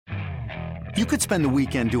You could spend the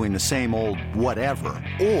weekend doing the same old whatever,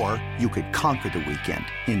 or you could conquer the weekend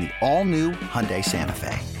in the all-new Hyundai Santa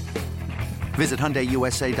Fe. Visit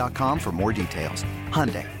HyundaiUSA.com for more details.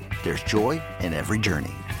 Hyundai, there's joy in every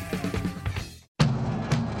journey.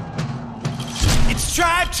 It's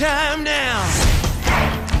Tribe Time now.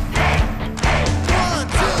 1,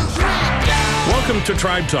 2, 3, go! Welcome to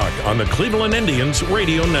Tribe Talk on the Cleveland Indians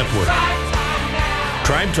Radio Network.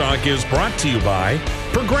 Tribe Talk is brought to you by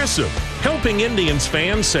Progressive, helping Indians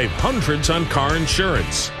fans save hundreds on car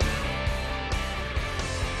insurance.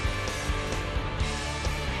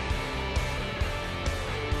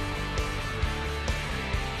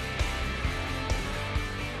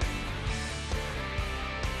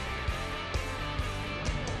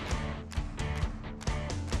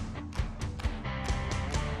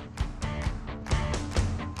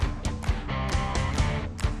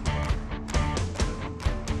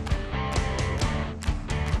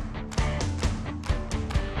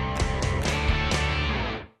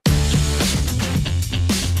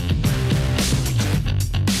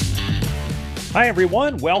 Hi,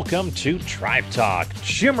 everyone. Welcome to Tribe Talk.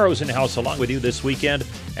 Jim Rosenhaus along with you this weekend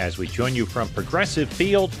as we join you from Progressive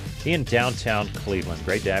Field in downtown Cleveland.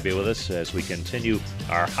 Great to have you with us as we continue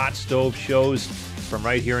our hot stove shows from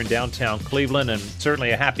right here in downtown Cleveland, and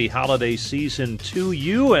certainly a happy holiday season to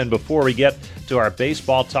you. And before we get to our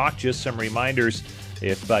baseball talk, just some reminders.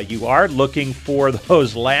 If you are looking for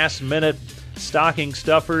those last-minute stocking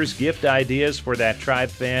stuffers, gift ideas for that Tribe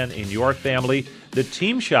fan in your family, the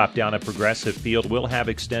Team Shop down at Progressive Field will have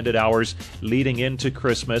extended hours leading into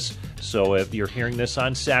Christmas. So if you're hearing this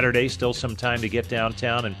on Saturday, still some time to get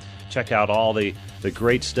downtown and check out all the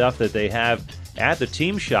great stuff that they have at the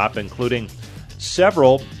Team Shop, including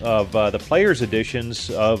several of the players' editions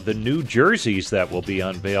of the new jerseys that will be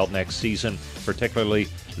unveiled next season, particularly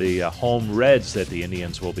the home reds that the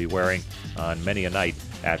Indians will be wearing on many a night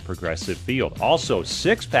at Progressive Field. Also,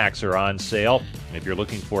 six-packs are on sale. If you're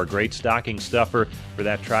looking for a great stocking stuffer for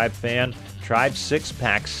that Tribe fan, Tribe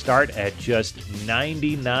six-packs start at just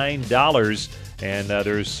 $99. And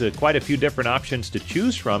there's quite a few different options to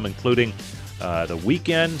choose from, including the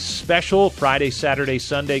weekend special, Friday, Saturday,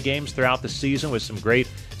 Sunday games throughout the season with some great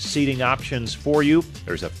seating options for you.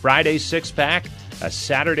 There's a Friday six-pack, a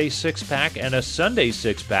Saturday six-pack, and a Sunday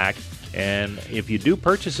six-pack. And if you do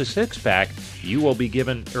purchase a six-pack, you will be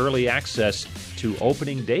given early access to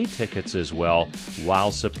opening day tickets as well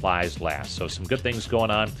while supplies last. So some good things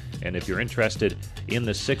going on. And if you're interested in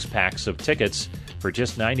the six-packs of tickets, for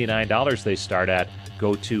just $99 they start at,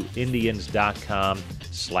 go to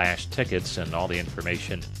Indians.com/tickets, and all the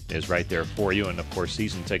information is right there for you. And, of course,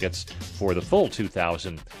 season tickets for the full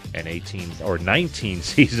 2018 or 19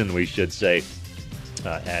 season, we should say,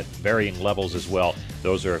 at varying levels as well.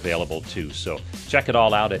 Those are available too. So check it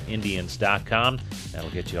all out at Indians.com. That'll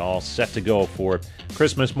get you all set to go for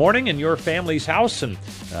Christmas morning in your family's house. And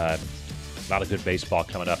a lot of good baseball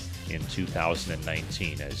coming up in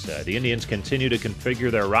 2019 as the Indians continue to configure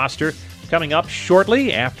their roster. Coming up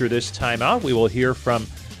shortly after this timeout, we will hear from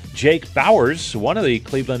Jake Bauers, one of the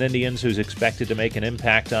Cleveland Indians who's expected to make an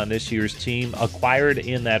impact on this year's team, acquired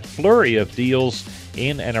in that flurry of deals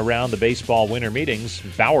in and around the baseball winter meetings.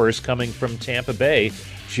 Bauers coming from Tampa Bay,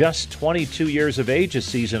 just 22 years of age a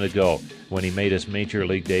season ago when he made his major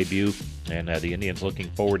league debut. And the Indians looking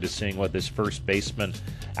forward to seeing what this first baseman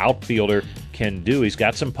outfielder can do. He's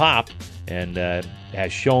got some pop and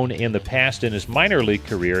has shown in the past in his minor league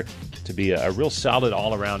career to be a real solid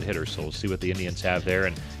all-around hitter. So we'll see what the Indians have there.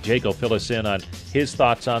 And Jake will fill us in on his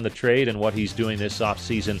thoughts on the trade and what he's doing this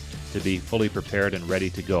offseason to be fully prepared and ready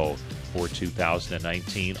to go for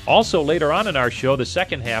 2019. Also, later on in our show, the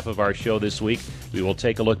second half of our show this week, we will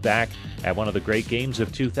take a look back at one of the great games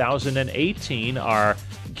of 2018, our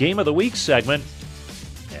Game of the Week segment,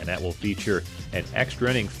 and that will feature an extra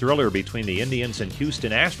inning thriller between the Indians and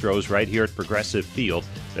Houston Astros right here at Progressive Field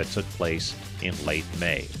that took place in late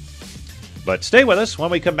May. But stay with us. When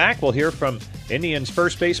we come back, we'll hear from Indians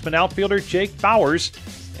first baseman outfielder Jake Bauers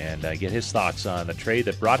and get his thoughts on the trade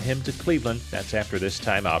that brought him to Cleveland. That's after this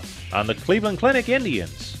timeout on the Cleveland Clinic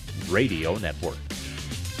Indians Radio Network.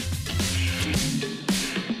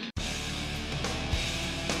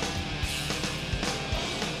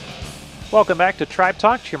 Welcome back to Tribe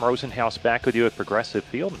Talk. Jim Rosenhaus back with you at Progressive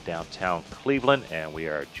Field in downtown Cleveland, and we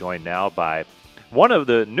are joined now by one of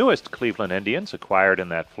the newest Cleveland Indians acquired in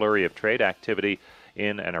that flurry of trade activity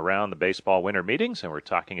in and around the baseball winter meetings, and we're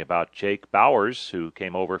talking about Jake Bauers, who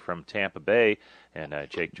came over from Tampa Bay, and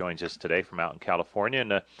Jake joins us today from out in California.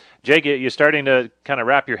 And Jake, you're starting to kind of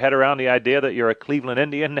wrap your head around the idea that you're a Cleveland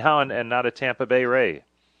Indian now and not a Tampa Bay Ray.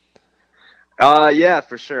 Yeah,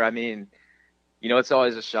 for sure. I mean, It's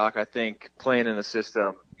always a shock. I think playing in the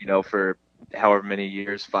system, for however many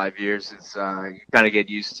years, 5 years, it's you kind of get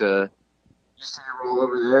used to your role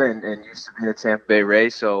over there and used to being a Tampa Bay Ray.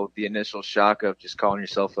 So the initial shock of just calling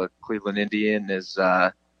yourself a Cleveland Indian is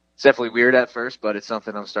it's definitely weird at first, but it's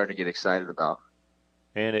something I'm starting to get excited about.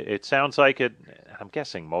 And it sounds like it. I'm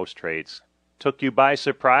guessing most trades took you by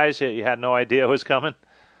surprise. You had no idea it was coming.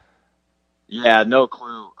 Yeah, no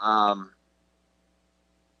clue.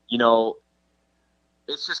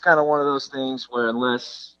 It's just kind of one of those things where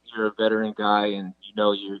unless you're a veteran guy and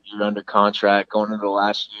you're under contract going into the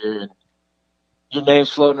last year and your name's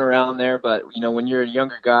floating around there, but when you're a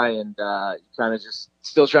younger guy and you're kind of just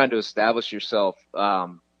still trying to establish yourself, I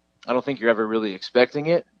don't think you're ever really expecting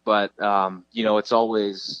it. But it's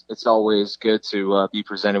always good to be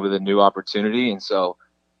presented with a new opportunity, and so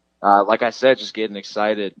like I said, just getting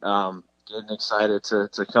excited to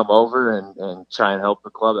come over and try and help the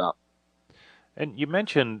club out. And you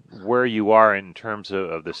mentioned where you are in terms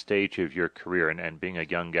of the stage of your career and being a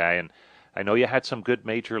young guy. And I know you had some good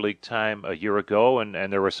major league time a year ago, and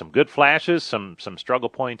there were some good flashes, some struggle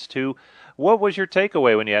points too. What was your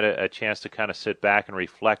takeaway when you had a chance to kind of sit back and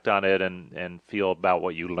reflect on it and feel about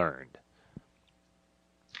what you learned?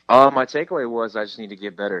 My takeaway was I just need to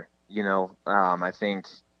get better. I think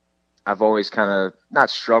I've always kind of not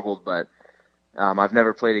struggled, but I've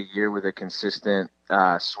never played a year with a consistent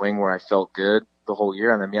swing where I felt good the whole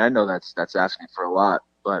year. And I mean, I know that's asking for a lot,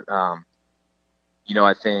 but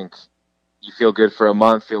I think you feel good for a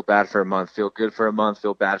month, feel bad for a month, feel good for a month,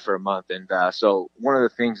 feel bad for a month. And so one of the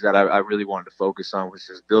things that I really wanted to focus on was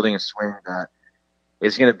just building a swing that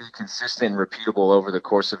is going to be consistent and repeatable over the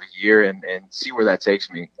course of a year and see where that takes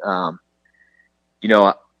me.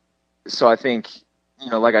 So I think,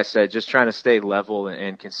 like I said, just trying to stay level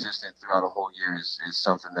and consistent throughout a whole year is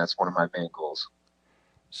something that's one of my main goals.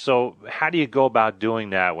 So how do you go about doing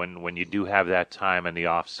that when you do have that time in the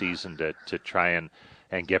off season to try and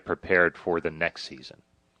get prepared for the next season?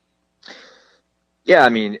 Yeah, I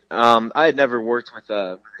mean, I had never worked with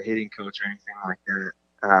a hitting coach or anything like that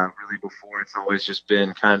really before. It's always just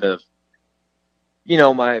been kind of,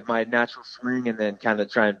 my natural swing and then kind of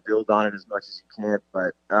try and build on it as much as you can.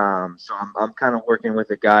 But so I'm kind of working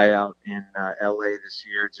with a guy out in LA this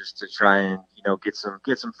year just to try and, get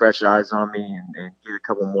some fresh eyes on me and get a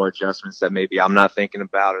couple more adjustments that maybe I'm not thinking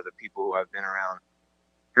about or the people who I've been around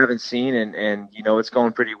haven't seen, and it's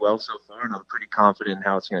going pretty well so far, and I'm pretty confident in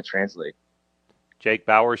how it's going to translate. Jake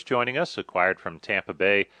Bauers joining us, acquired from Tampa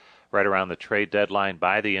Bay right around the trade deadline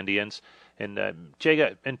by the Indians. And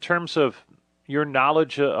Jake, in terms of your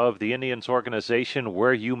knowledge of the Indians organization,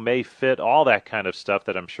 where you may fit, all that kind of stuff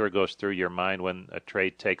that I'm sure goes through your mind when a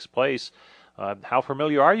trade takes place, how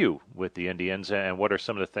familiar are you with the Indians, and what are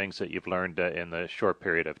some of the things that you've learned in the short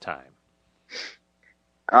period of time?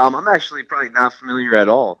 I'm actually probably not familiar at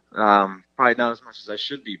all. Probably not as much as I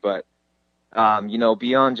should be, but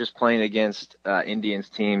beyond just playing against Indians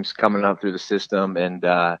teams coming up through the system, and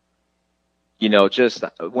just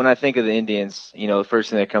when I think of the Indians, the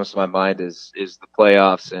first thing that comes to my mind is the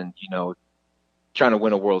playoffs and trying to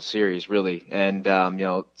win a World Series, really, and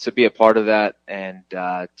to be a part of that and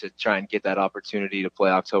to try and get that opportunity to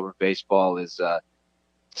play October baseball is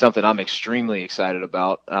something I'm extremely excited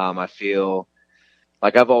about. I feel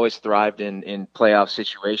like I've always thrived in playoff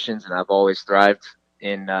situations, and I've always thrived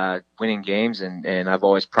in winning games, and I've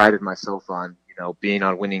always prided myself on, being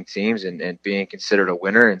on winning teams and being considered a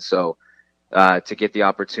winner. And so to get the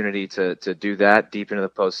opportunity to do that deep into the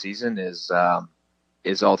postseason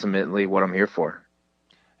is ultimately what I'm here for.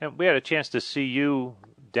 And we had a chance to see you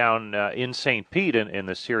down in St. Pete in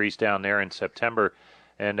the series down there in September.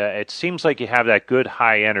 And it seems like you have that good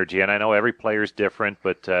high energy, and I know every player is different,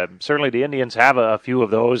 but certainly the Indians have a few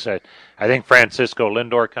of those. I think Francisco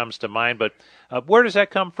Lindor comes to mind, but where does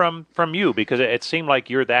that come from you? Because it seemed like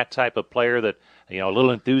you're that type of player that, a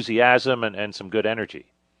little enthusiasm and some good energy.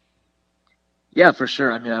 Yeah, for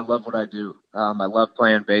sure. I mean, I love what I do. I love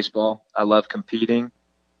playing baseball. I love competing.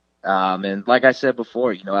 And like I said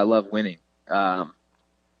before, I love winning.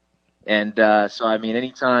 And so, I mean,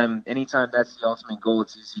 anytime that's the ultimate goal,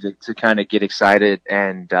 it's easy to kind of get excited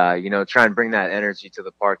and, try and bring that energy to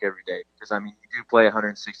the park every day. Because, I mean, you do play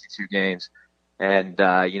 162 games. And,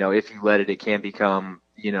 if you let it can become,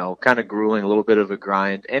 kind of grueling, a little bit of a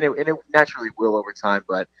grind. And it naturally will over time.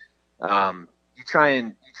 But you try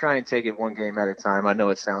and take it one game at a time. I know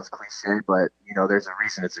it sounds cliche, but, there's a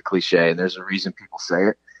reason it's a cliche, and there's a reason people say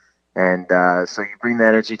it. And so you bring the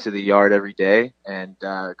energy to the yard every day and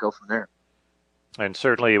go from there. And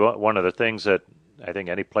certainly one of the things that I think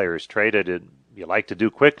any player is traded, you like to do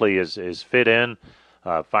quickly is fit in,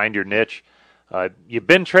 find your niche. You've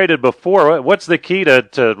been traded before. What's the key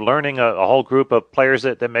to learning a whole group of players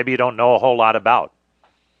that maybe you don't know a whole lot about?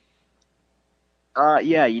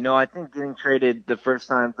 Yeah, I think getting traded the first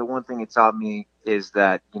time, the one thing it taught me is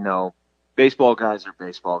that, baseball guys are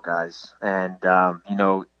baseball guys. And,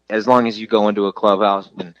 as long as you go into a clubhouse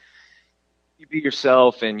and you be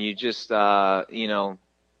yourself and you just, don't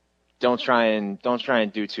try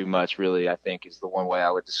and do too much, really, I think is the one way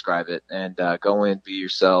I would describe it. And go in, be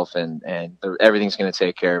yourself, and everything's going to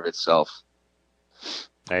take care of itself.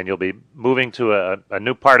 And you'll be moving to a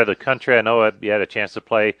new part of the country. I know you had a chance to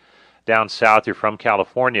play down south. You're from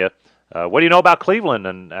California. What do you know about Cleveland?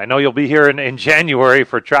 And I know you'll be here in January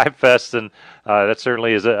for Tribe Fest, and that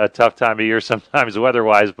certainly is a tough time of year sometimes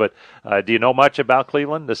weather-wise. But do you know much about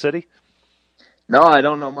Cleveland, the city? No, I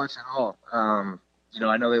don't know much at all.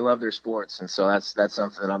 I know they love their sports, and so that's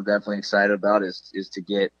something that I'm definitely excited about is to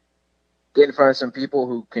get in front of some people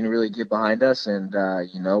who can really get behind us and,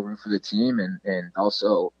 root for the team. And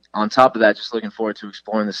also, on top of that, just looking forward to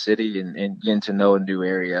exploring the city and getting to know a new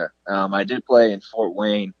area. I did play in Fort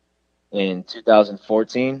Wayne in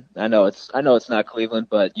 2014. I know it's not Cleveland,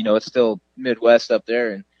 but, it's still Midwest up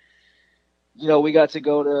there. And, we got to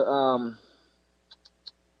go to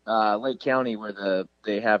Lake County where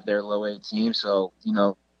they have their low A team. So,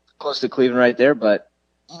 close to Cleveland right there. But,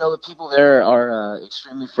 the people there are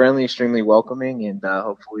extremely friendly, extremely welcoming, and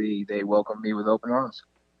hopefully they welcome me with open arms.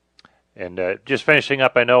 And just finishing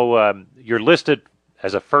up, I know you're listed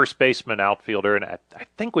as a first baseman outfielder, and I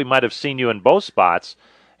think we might have seen you in both spots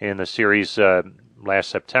in the series last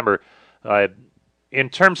September. In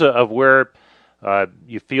terms of where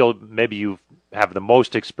you feel maybe you have the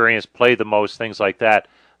most experience, played the most, things like that,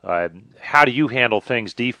 how do you handle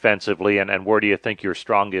things defensively, and where do you think your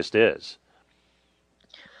strongest is?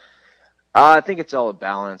 I think it's all a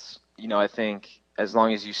balance. I think as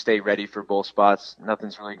long as you stay ready for both spots,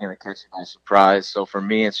 nothing's really going to catch you by surprise. So for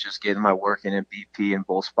me, it's just getting my work in BP in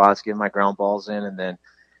both spots, getting my ground balls in, and then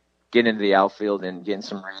getting into the outfield and getting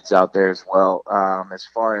some reads out there as well. As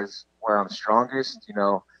far as where I'm strongest,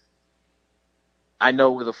 I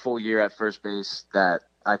know with a full year at first base that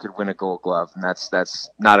I could win a Gold Glove, and that's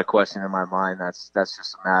not a question in my mind. That's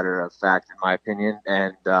just a matter of fact, in my opinion.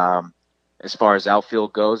 And as far as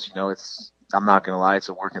outfield goes, I'm not going to lie, it's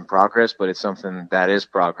a work in progress, but it's something that is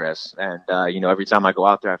progress. And, every time I go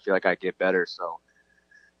out there, I feel like I get better. So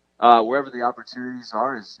wherever the opportunities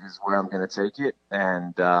are is where I'm going to take it.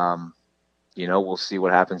 And, we'll see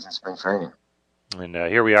what happens in spring training. And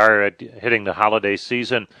here we are hitting the holiday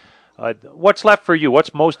season. What's left for you?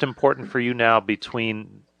 What's most important for you now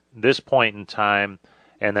between this point in time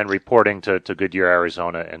and then reporting to Goodyear,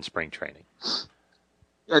 Arizona and spring training?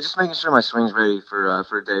 Yeah, just making sure my swing's ready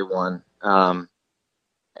for day one.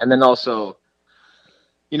 And then also,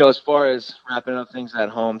 as far as wrapping up things at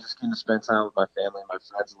home, just getting to spend time with my family and my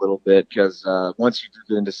friends a little bit, because once you do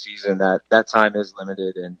get into season, that time is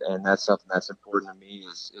limited, and that's something that's important to me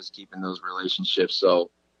is keeping those relationships. So,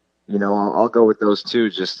 I'll go with those two,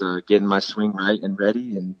 just getting my swing right and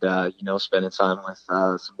ready and, spending time with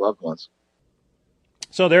some loved ones.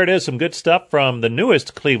 So there it is, some good stuff from the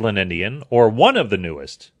newest Cleveland Indian, or one of the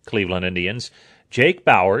newest Cleveland Indians, Jake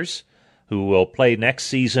Bauers, who will play next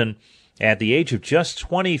season at the age of just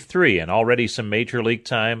 23 and already some major league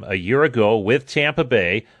time a year ago with Tampa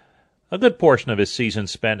Bay. A good portion of his season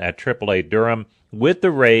spent at AAA Durham with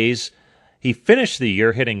the Rays. He finished the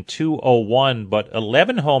year hitting .201, but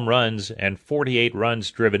 11 home runs and 48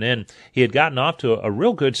 runs driven in. He had gotten off to a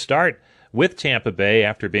real good start with Tampa Bay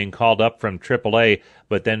after being called up from AAA,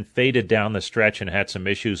 but then faded down the stretch and had some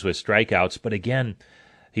issues with strikeouts. But again,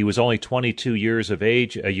 he was only 22 years of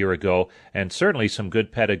age a year ago, and certainly some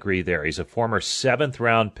good pedigree there. He's a former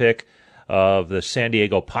 7th-round pick of the San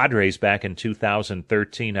Diego Padres back in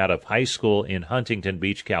 2013 out of high school in Huntington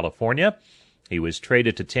Beach, California. He was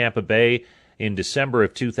traded to Tampa Bay in December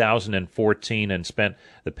of 2014 and spent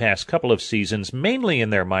the past couple of seasons mainly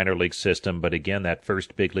in their minor league system, but again, that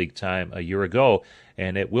first big league time a year ago.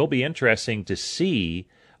 And it will be interesting to see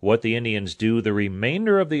what the Indians do the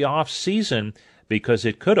remainder of the off season, because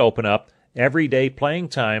it could open up everyday playing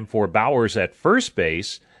time for Bauers at first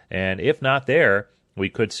base, and if not there, we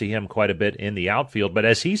could see him quite a bit in the outfield. But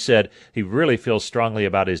as he said, he really feels strongly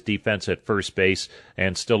about his defense at first base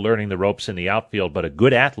and still learning the ropes in the outfield, but a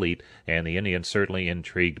good athlete, and the Indians certainly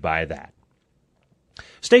intrigued by that.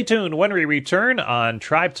 Stay tuned when we return on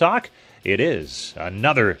Tribe Talk. It is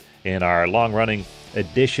another in our long-running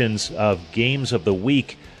editions of Games of the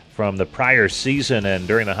Week from the prior season, and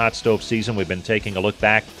during the hot stove season, we've been taking a look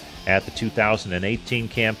back at the 2018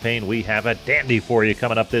 campaign. We have a dandy for you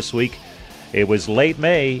coming up this week It was late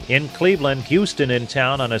May in Cleveland, Houston in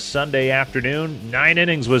town on a Sunday afternoon. 9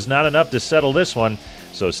 innings was not enough to settle this one,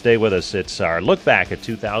 so stay with us. It's our look back at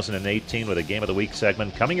 2018 with a Game of the Week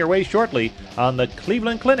segment coming your way shortly on the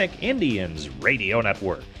Cleveland Clinic Indians Radio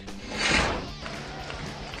Network.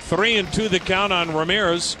 3-2 the count on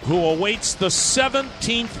Ramirez, who awaits the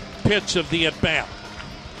 17th pitch of the at-bat.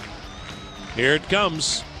 Here it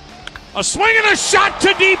comes. A swing and a shot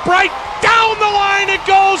to deep right. Down the line it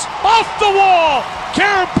goes. Off the wall.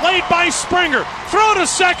 Karen played by Springer. Throw to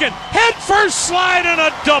second. Head first slide and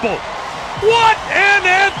a double. What an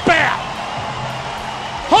at-bat.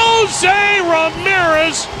 Jose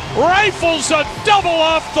Ramirez rifles a double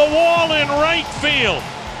off the wall in right field.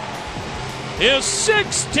 His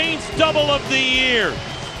 16th double of the year.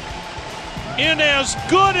 In as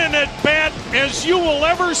good an at-bat as you will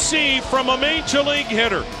ever see from a major league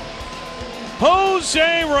hitter.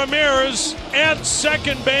 Jose Ramirez at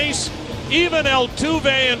second base. Even Altuve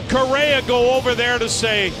and Correa go over there to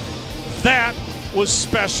say that was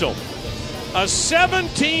special. A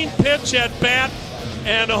 17-pitch at bat,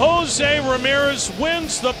 and Jose Ramirez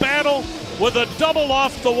wins the battle with a double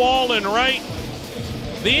off the wall in right.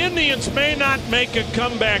 The Indians may not make a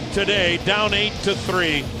comeback today, down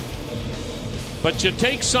 8-3, but you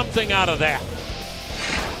take something out of that.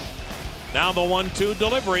 Now the 1-2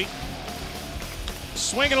 delivery.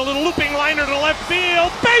 Swinging a little looping liner to left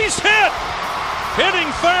field. Base hit! Hitting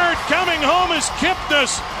third, coming home is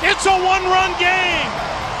Kipnis. It's a one-run game.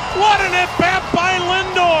 What an at-bat by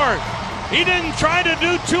Lindor. He didn't try to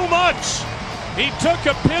do too much. He took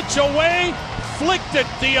a pitch away, flicked it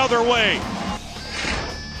the other way.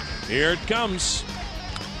 Here it comes.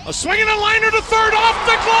 A swing and a liner to third, off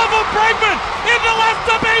the glove of Bregman. Into left,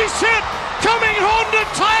 the base hit. Coming home to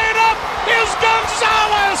tie it up is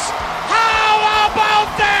Gonzalez. How about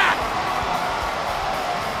that?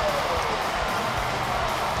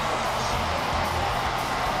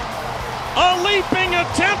 A leaping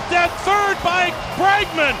attempt at third by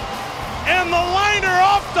Bregman. And the liner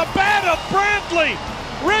off the bat of Brantley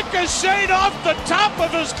ricocheted off the top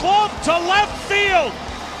of his glove to left field.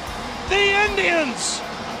 The Indians,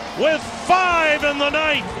 with 5 in the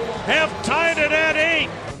ninth, have tied it at 8.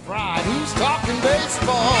 Right, who's talking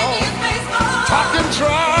baseball? Talking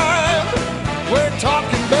Tribe. We're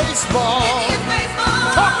talking baseball.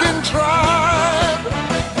 Talking Tribe.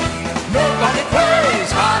 Nobody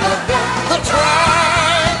plays harder than the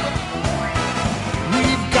Tribe.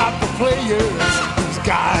 We've got the players. These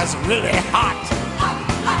guys are really hot.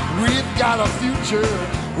 We've got a future.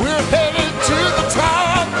 We're headed to the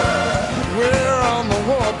top. We're on the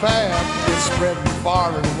warpath. It's spreading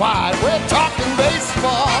far and wide. We're talking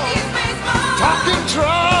baseball. Talking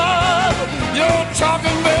Tribe. You're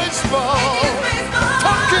talking baseball.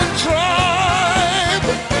 Talking Tribe.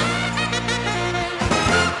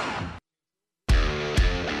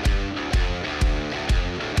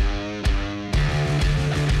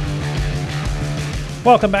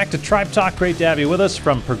 Welcome back to Tribe Talk. Great to have you with us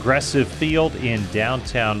from Progressive Field in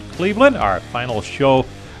downtown Cleveland. Our final show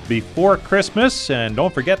before Christmas. And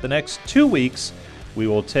don't forget, the next 2 weeks, we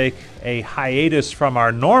will take a hiatus from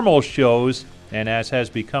our normal shows. And as has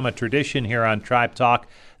become a tradition here on Tribe Talk,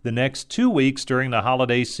 the next 2 weeks during the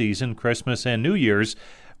holiday season, Christmas and New Year's,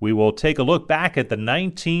 we will take a look back at the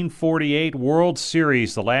 1948 World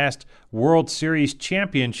Series, the last World Series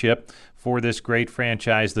championship for this great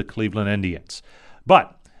franchise, the Cleveland Indians.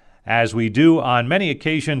 But as we do on many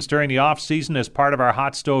occasions during the off-season as part of our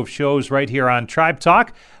Hot Stove shows right here on Tribe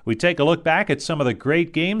Talk, we take a look back at some of the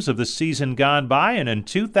great games of the season gone by. And in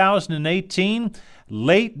 2018,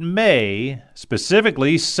 late May,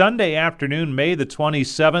 specifically Sunday afternoon, May the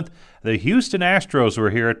 27th, the Houston Astros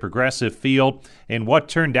were here at Progressive Field in what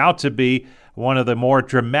turned out to be one of the more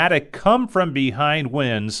dramatic come-from-behind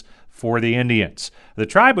wins for the Indians. The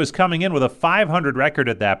Tribe was coming in with a .500 record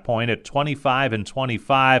at that point at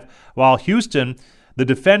 25-25, while Houston, the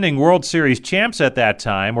defending World Series champs at that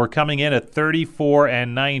time, were coming in at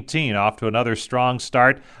 34-19, off to another strong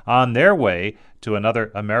start on their way to another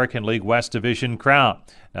American League West Division crown.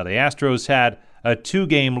 Now, the Astros had a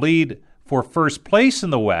 2-game lead for first place in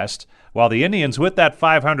the West, while the Indians, with that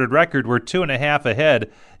 .500 record, were 2.5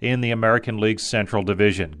 ahead in the American League Central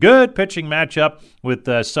Division. Good pitching matchup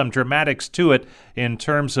with some dramatics to it in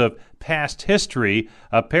terms of past history.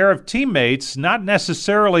 A pair of teammates, not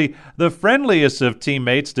necessarily the friendliest of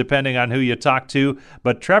teammates, depending on who you talk to,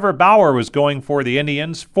 but Trevor Bauer was going for the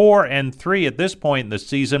Indians, 4-3 at this point in the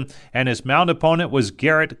season, and his mound opponent was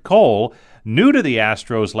Garrett Cole, new to the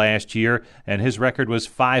Astros last year, and his record was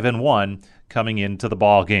 5-1 coming into the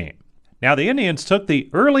ball game. Now, the Indians took the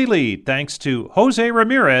early lead thanks to Jose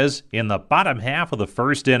Ramirez in the bottom half of the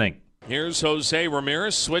first inning. Here's Jose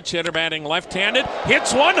Ramirez, switch hitter batting left-handed,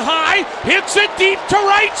 hits one high, hits it deep to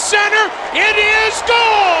right center. It is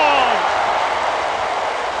gone!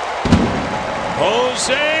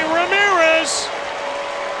 Jose Ramirez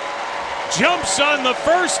jumps on the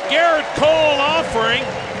first Garrett Cole offering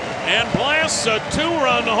and blasts a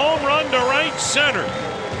 2-run home run to right center.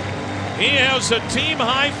 He has a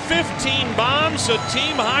team-high 15 bombs, a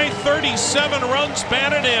team-high 37 runs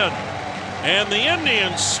batted in. And the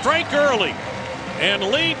Indians strike early and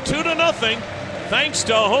lead 2-0 thanks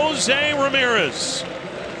to Jose Ramirez.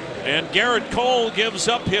 And Garrett Cole gives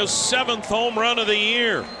up his 7th home run of the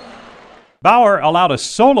year. Bauer allowed a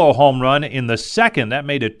solo home run in the second. That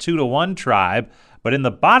made it 2-1 Tribe. But in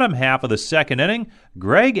the bottom half of the second inning,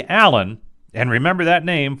 Greg Allen, and remember that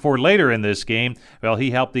name for later in this game, well, he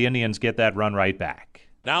helped the Indians get that run right back.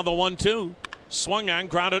 Now the 1-2. Swung on,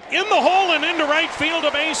 grounded in the hole and into right field.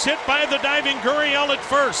 A base hit by the diving Gurriel at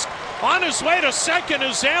first. On his way to second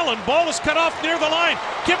is Allen. Ball is cut off near the line.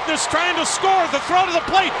 Kipnis trying to score. The throw to the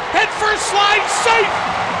plate. Head first slide. Safe.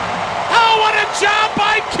 Oh, what a job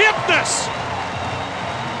by Kipnis.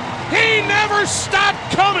 He never stopped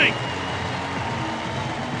coming.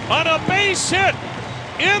 On a base hit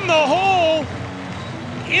in the hole.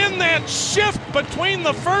 In that shift between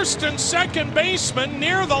the first and second baseman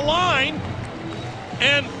near the line.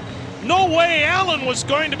 And no way Allen was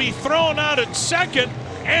going to be thrown out at second.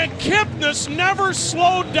 And Kipnis never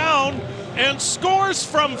slowed down and scores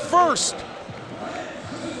from first.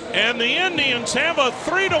 And the Indians have a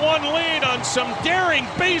 3-1 lead on some daring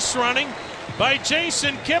base running by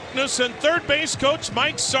Jason Kipnis and third base coach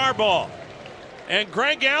Mike Sarbaugh. And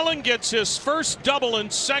Greg Allen gets his first double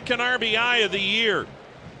and second RBI of the year.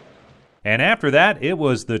 And after that, it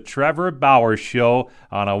was the Trevor Bauer show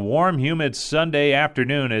on a warm, humid Sunday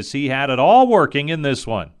afternoon as he had it all working in this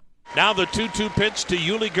one. Now the 2-2 pitch to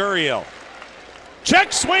Yuli Gurriel.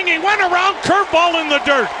 Check swing, he went around, curveball in the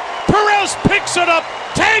dirt. Perez picks it up,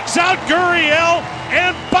 tags out Gurriel,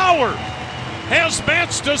 and Bauer has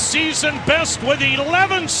matched a season best with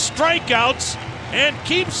 11 strikeouts and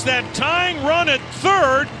keeps that tying run at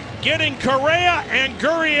third, getting Correa and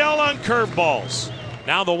Gurriel on curveballs.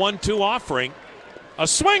 Now the 1-2 offering. A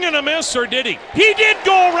swing and a miss, or did he? He did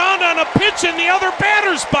go around on a pitch in the other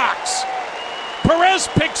batter's box. Perez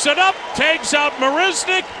picks it up, tags out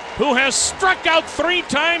Marisnick, who has struck out 3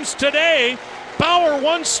 times today. Bauer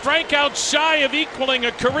 1 strikeout shy of equaling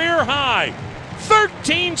a career high.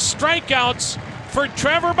 13 strikeouts for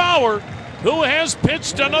Trevor Bauer, who has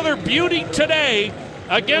pitched another beauty today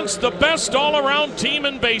against the best all-around team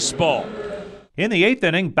in baseball. In the 8th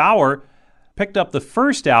inning, Bauer picked up the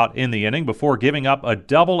first out in the inning before giving up a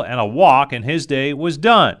double and a walk, and his day was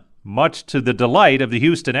done, much to the delight of the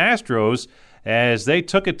Houston Astros as they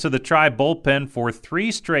took it to the Tribe bullpen for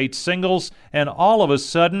 3 straight singles, and all of a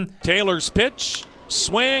sudden, Taylor's pitch,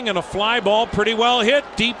 swing, and a fly ball pretty well hit,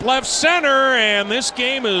 deep left center, and this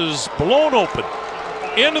game is blown open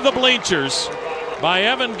into the bleachers by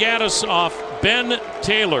Evan Gattis off Ben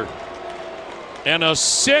Taylor. And a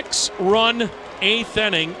 6-run 8th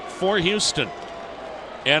inning for Houston.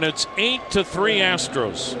 And it's 8-3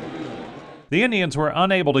 Astros. The Indians were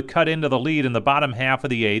unable to cut into the lead in the bottom half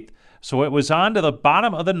of the 8th, so it was on to the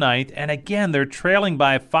bottom of the 9th, and again they're trailing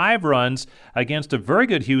by 5 runs against a very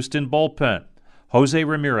good Houston bullpen. Jose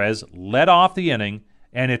Ramirez led off the inning,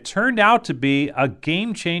 and it turned out to be a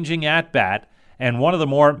game-changing at-bat and one of the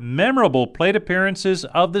more memorable plate appearances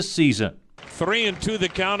of the season. 3-2 the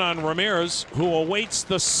count on Ramirez, who awaits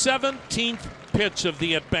the 17th pitch of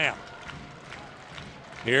the at-bat.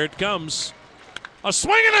 Here it comes. A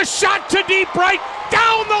swing and a shot to deep right.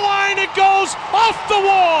 Down the line it goes, off the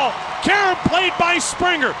wall. Karen played by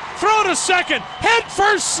Springer. Throw to second. Head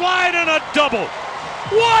first slide and a double.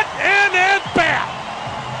 What an at-bat.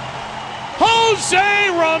 Jose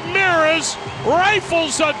Ramirez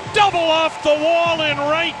rifles a double off the wall in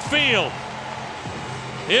right field.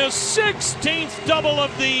 His 16th double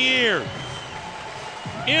of the year.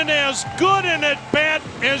 In as good an at-bat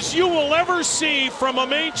as you will ever see from a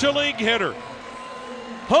major league hitter.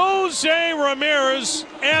 Jose Ramirez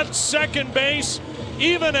at second base.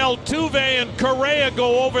 Even Altuve and Correa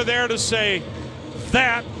go over there to say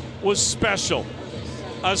that was special.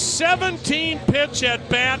 A 17-pitch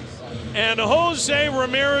at-bat, and Jose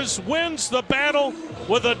Ramirez wins the battle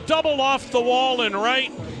with a double off the wall in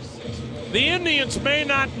right. The Indians may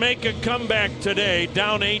not make a comeback today,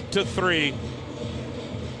 down 8-3,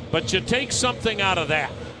 but you take something out of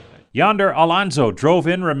that. Yonder Alonso drove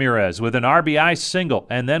in Ramirez with an RBI single,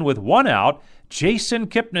 and then with 1 out, Jason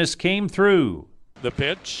Kipnis came through. The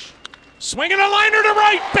pitch. Swinging a liner to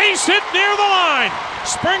right. Base hit near the line.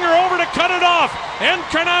 Springer over to cut it off.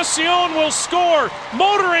 Encarnacion will score.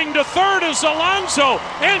 Motoring to third is Alonso.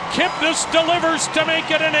 And Kipnis delivers to make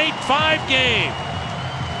it an 8-5 game.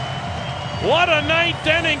 What a ninth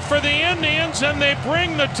inning for the Indians, and they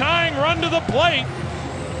bring the tying run to the plate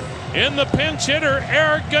in the pinch hitter,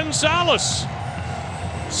 Eric Gonzalez.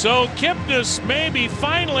 So Kipnis may be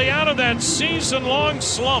finally out of that season-long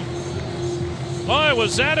slump. Boy,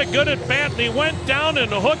 was that a good at-bat, and he went down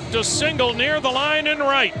and hooked a single near the line and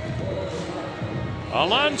right.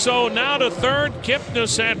 Alonso now to third,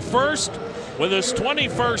 Kipnis at first with his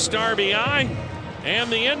 21st RBI.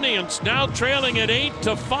 And the Indians now trailing at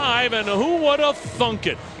 8-5, and who would have thunk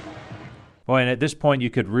it? Boy, and at this point you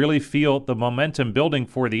could really feel the momentum building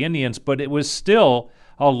for the Indians, but it was still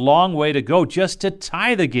a long way to go just to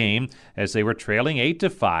tie the game as they were trailing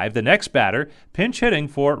 8-5. The next batter, pinch hitting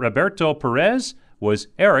for Roberto Perez, was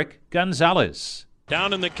Eric Gonzalez.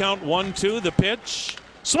 Down in the count, 1-2, the pitch.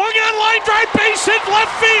 Swung on, line drive, base hit,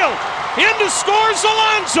 left field. Into scores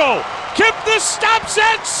Alonso. Kipnis stops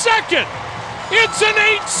at second. It's an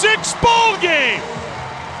 8-6 ball game.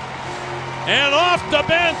 And off the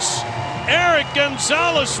bench, Eric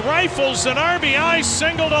Gonzalez rifles an RBI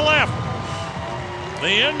single to left.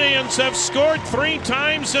 The Indians have scored 3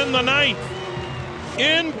 times in the ninth.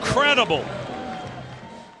 Incredible.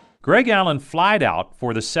 Greg Allen flied out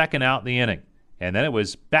for the second out in the inning. And then it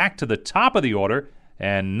was back to the top of the order,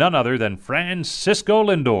 and none other than Francisco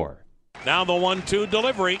Lindor. Now the 1-2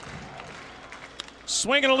 delivery.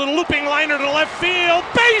 Swinging a little looping liner to left field.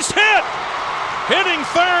 Base hit! Hitting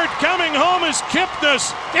third, coming home is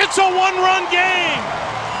Kipnis. It's a 1-run game.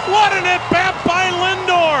 What an at-bat by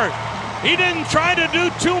Lindor. He didn't try to do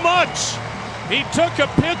too much. He took a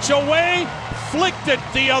pitch away, flicked it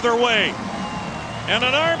the other way. And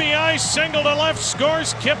an RBI single to left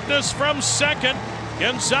scores Kipnis from second.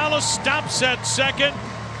 Gonzalez stops at second.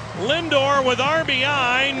 Lindor with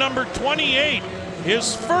RBI number 28.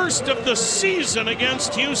 His first of the season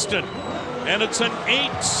against Houston. And it's an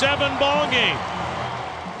 8-7 ball game.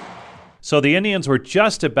 So the Indians were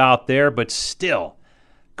just about there, but still,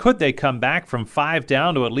 could they come back from 5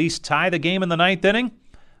 down to at least tie the game in the ninth inning?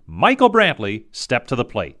 Michael Brantley stepped to the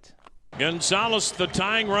plate. Gonzalez the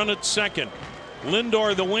tying run at second.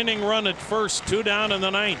 Lindor the winning run at first, 2 down in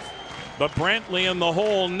the ninth. But Brantley in the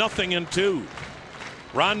hole, 0-2.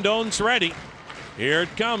 Rondon's ready. Here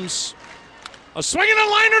it comes. A swinging a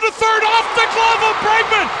liner to third, off the glove of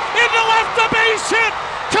Bregman, into left, the base hit,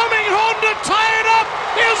 coming home to tie it up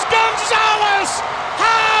is Gonzalez.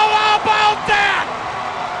 How about that?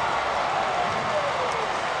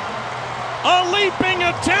 A leaping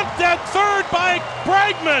attempt at third by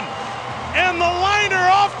Bregman, and the liner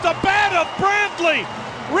off the bat of Brantley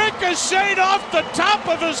ricocheted off the top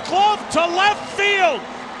of his glove to left field.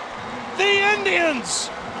 The Indians,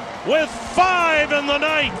 with 5 in the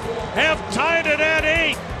ninth, have tied it at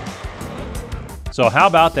 8. So how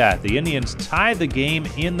about that? The Indians tied the game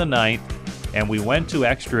in the ninth, and we went to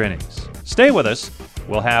extra innings. Stay with us.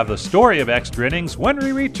 We'll have the story of extra innings when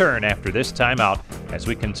we return after this timeout as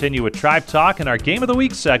we continue with Tribe Talk in our Game of the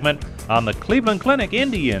Week segment on the Cleveland Clinic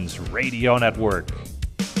Indians Radio Network.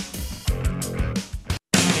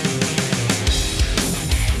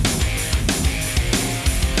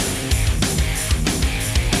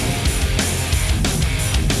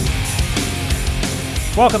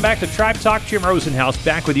 Welcome back to Tribe Talk. Jim Rosenhaus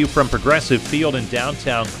back with you from Progressive Field in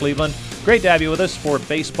downtown Cleveland. Great to have you with us for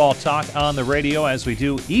baseball talk on the radio as we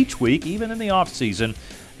do each week, even in the offseason,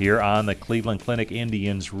 here on the Cleveland Clinic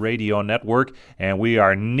Indians Radio Network. And we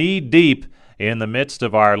are knee-deep in the midst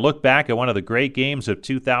of our look back at one of the great games of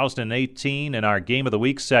 2018 in our Game of the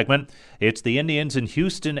Week segment. It's the Indians and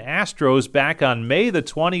Houston Astros back on May the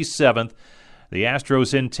 27th. The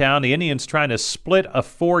Astros in town, the Indians trying to split a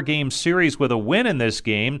 4-game series with a win in this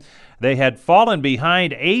game. They had fallen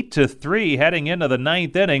behind 8-3 heading into the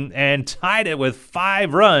ninth inning and tied it with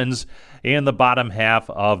 5 runs in the bottom half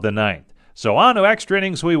of the ninth. So on to extra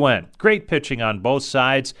innings we went. Great pitching on both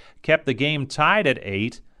sides, kept the game tied at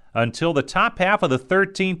 8 until the top half of the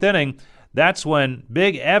 13th inning. That's when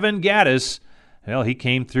big Evan Gattis, well, he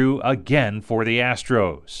came through again for the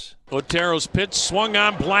Astros. Otero's pitch swung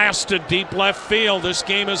on, blasted deep left field. This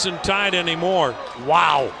game isn't tied anymore.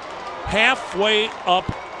 Wow. Halfway up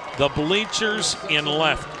the bleachers in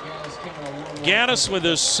left. Gattis with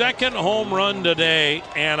his second home run today,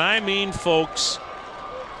 and I mean, folks,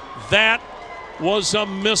 that was a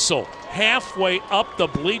missile. Halfway up the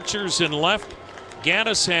bleachers in left.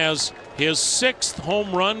 Gattis has his 6th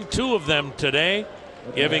home run, 2 of them today.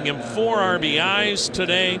 giving him 4 RBIs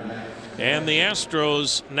today. And the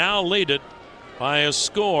Astros now lead it by a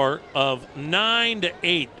score of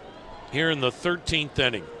 9-8 here in the 13th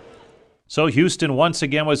inning. So Houston once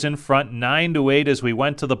again was in front 9-8 as we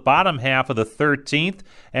went to the bottom half of the 13th,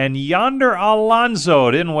 and Yonder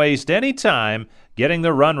Alonso didn't waste any time getting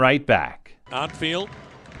the run right back. Outfield,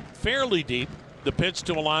 fairly deep. The pitch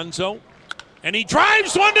to Alonso, and he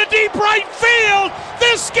drives one to deep right field.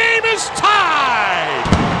 This game is tied.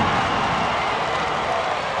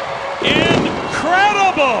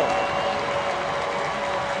 Incredible.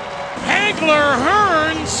 Hagler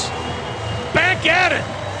Hearns back at it.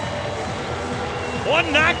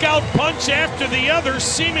 One knockout punch after the other,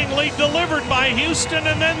 seemingly delivered by Houston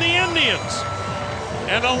and then the Indians.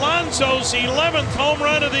 And Alonso's 11th home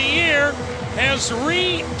run of the year has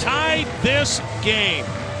retied this game.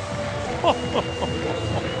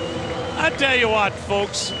 I tell you what,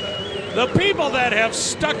 folks, the people that have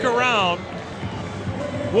stuck around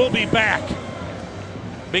will be back,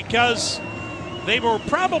 because they were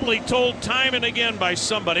probably told time and again by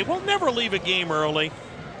somebody, well, never leave a game early.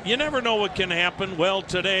 You never know what can happen. Well,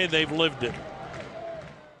 today they've lived it.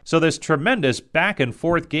 So this tremendous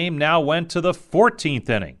back-and-forth game now went to the 14th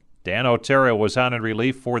inning. Dan Otero was on in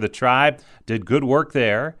relief for the Tribe, did good work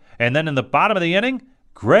there. And then in the bottom of the inning,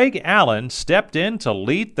 Greg Allen stepped in to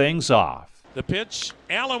lead things off. The pitch,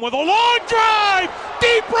 Allen with a long drive,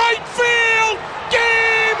 deep right field,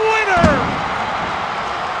 game winner!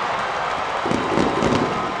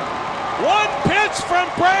 One pitch from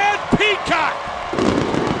Brad Peacock,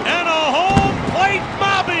 and a home plate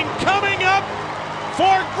mobbing coming up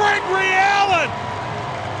for Gregory Allen.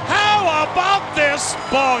 How about this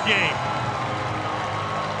ball game?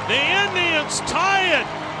 The Indians tie it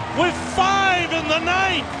with 5 in the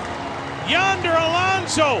 9th. Yonder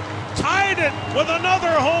Alonso tied it with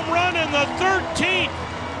another home run in the 13th.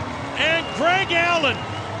 And Greg Allen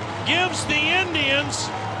gives the Indians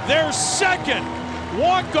their second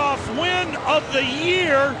walk-off win of the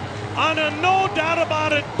year on a no doubt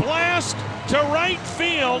about it blast to right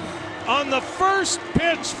field on the first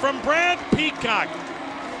pitch from Brad Peacock.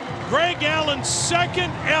 Greg Allen's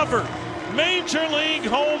second ever Major League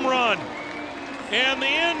home run. And the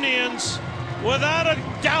Indians, without a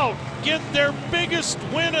doubt, get their biggest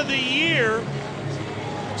win of the year,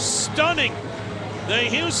 stunning the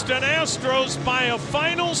Houston Astros by a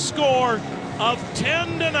final score of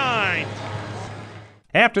 10-9.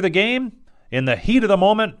 After the game, in the heat of the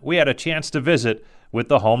moment, we had a chance to visit with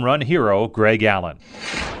the home run hero, Greg Allen.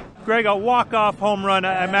 Greg, a walk-off home run,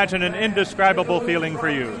 I imagine an indescribable feeling for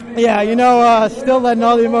you. Yeah, still letting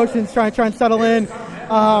all the emotions try and settle in.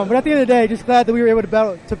 But at the end of the day, just glad that we were able to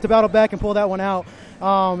battle back and pull that one out.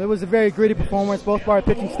 It was a very gritty performance, both by our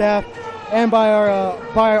pitching staff and by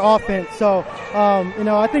our offense. So,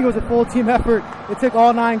 I think it was a full team effort. It took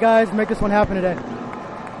all 9 guys to make this one happen today.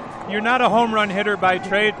 You're not a home run hitter by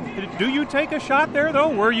trade. Do you take a shot there,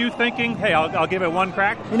 though? Were you thinking, hey, I'll give it one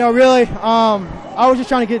crack? Really, I was just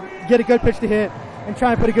trying to get a good pitch to hit and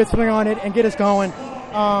try and put a good swing on it and get us going.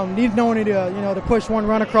 Need no one to push one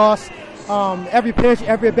run across. Every pitch,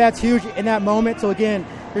 every at-bat's huge in that moment. So, again,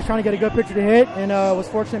 just trying to get a good pitcher to hit, and was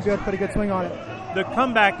fortunate to be able to put a good swing on it. The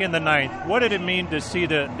comeback in the 9th, what did it mean to see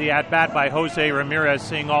the at-bat by Jose Ramirez,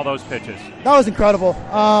 seeing all those pitches? That was incredible.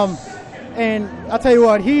 And I'll tell you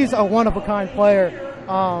what, he's a one-of-a-kind player.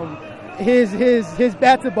 His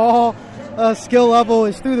bat to ball skill level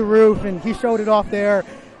is through the roof, and he showed it off there,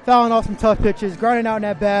 fouling off some tough pitches, grinding out in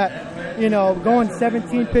that bat, going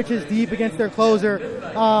 17 pitches deep against their closer.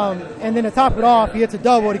 And then to top it off, he hits a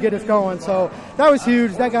double to get us going. So that was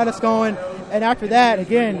huge. That got us going. And after that,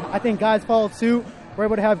 again, I think guys followed suit. We're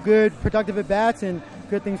able to have good, productive at-bats, and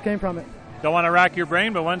good things came from it. Don't want to rack your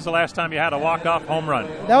brain, but when's the last time you had a walk-off home run?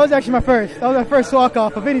 That was actually my first. That was my first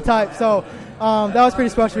walk-off of any type, so that was pretty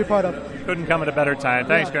special to be part of. Couldn't come at a better time.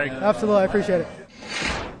 Thanks, Greg. Absolutely, I appreciate it.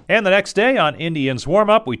 And the next day on Indians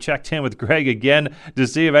warm-up, we checked in with Greg again to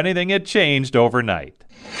see if anything had changed overnight.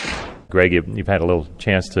 Greg, you've had a little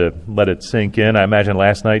chance to let it sink in. I imagine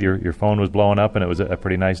last night your phone was blowing up, and it was a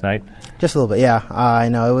pretty nice night. Just a little bit, yeah. I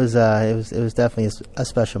know it was definitely a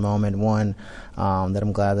special moment. One that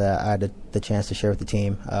I'm glad that I had the chance to share with the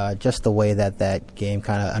team. Just the way that game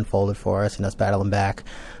kind of unfolded for us and us battling back.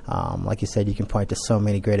 Like you said, you can point to so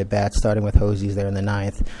many great at bats, starting with Hosey's there in the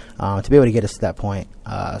 9th, to be able to get us to that point.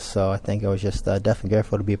 So I think I was just definitely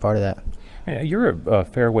grateful to be a part of that. You're a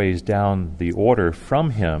fair ways down the order from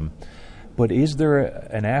him. But is there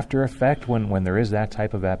an after effect when there is that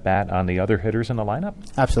type of at-bat on the other hitters in the lineup?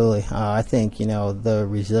 Absolutely. I think, the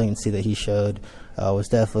resiliency that he showed was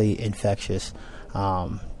definitely infectious.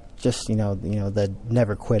 just the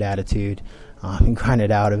never quit attitude. He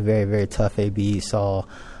grinded out a very, very tough AB. Saw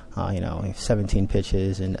 17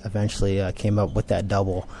 pitches and eventually came up with that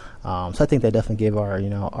double. So I think that definitely gave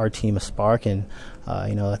our team a spark, and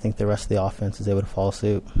I think the rest of the offense was able to follow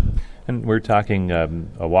suit. And we're talking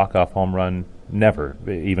a walk-off home run, never,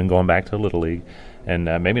 even going back to Little League, and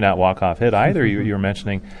maybe not walk-off hit either. You were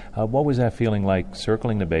mentioning, what was that feeling like,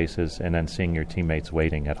 circling the bases and then seeing your teammates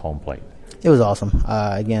waiting at home plate? It was awesome.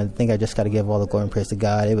 Again, I think I just got to give all the glory and praise to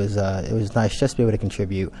God. It was nice just to be able to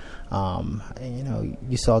contribute.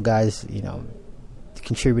 You saw guys,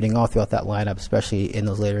 contributing all throughout that lineup, especially in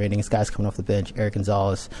those later innings. Guys coming off the bench. Eric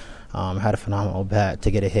Gonzalez had a phenomenal bat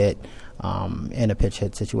to get a hit in a pitch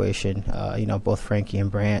hit situation. Both Frankie and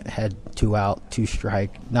Brandt had 2 out, 2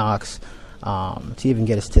 strike knocks to even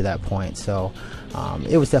get us to that point. So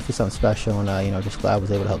it was definitely something special, and just glad I was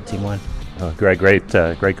able to help the team win. Greg,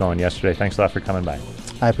 great going yesterday. Thanks a lot for coming by.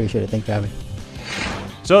 I appreciate it. Thank you for having me.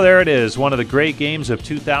 So there it is, one of the great games of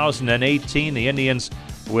 2018. The Indians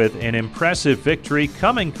with an impressive victory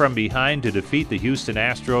coming from behind to defeat the Houston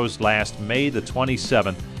Astros last May the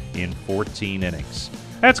 27th in 14 innings.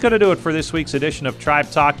 That's going to do it for this week's edition of Tribe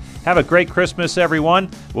Talk. Have a great Christmas, everyone.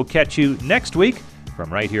 We'll catch you next week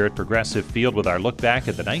from right here at Progressive Field with our look back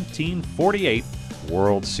at the 1948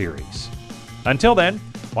 World Series. Until then,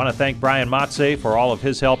 I want to thank Brian Motze for all of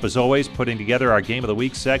his help, as always, putting together our Game of the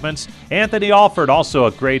Week segments. Anthony Alford, also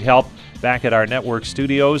a great help back at our network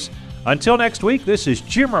studios. Until next week, this is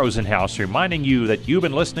Jim Rosenhaus reminding you that you've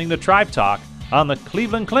been listening to Tribe Talk on the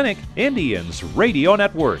Cleveland Clinic Indians Radio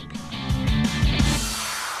Network.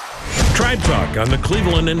 Tribe Talk on the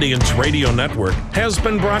Cleveland Indians Radio Network has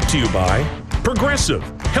been brought to you by Progressive,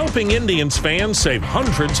 helping Indians fans save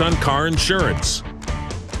hundreds on car insurance.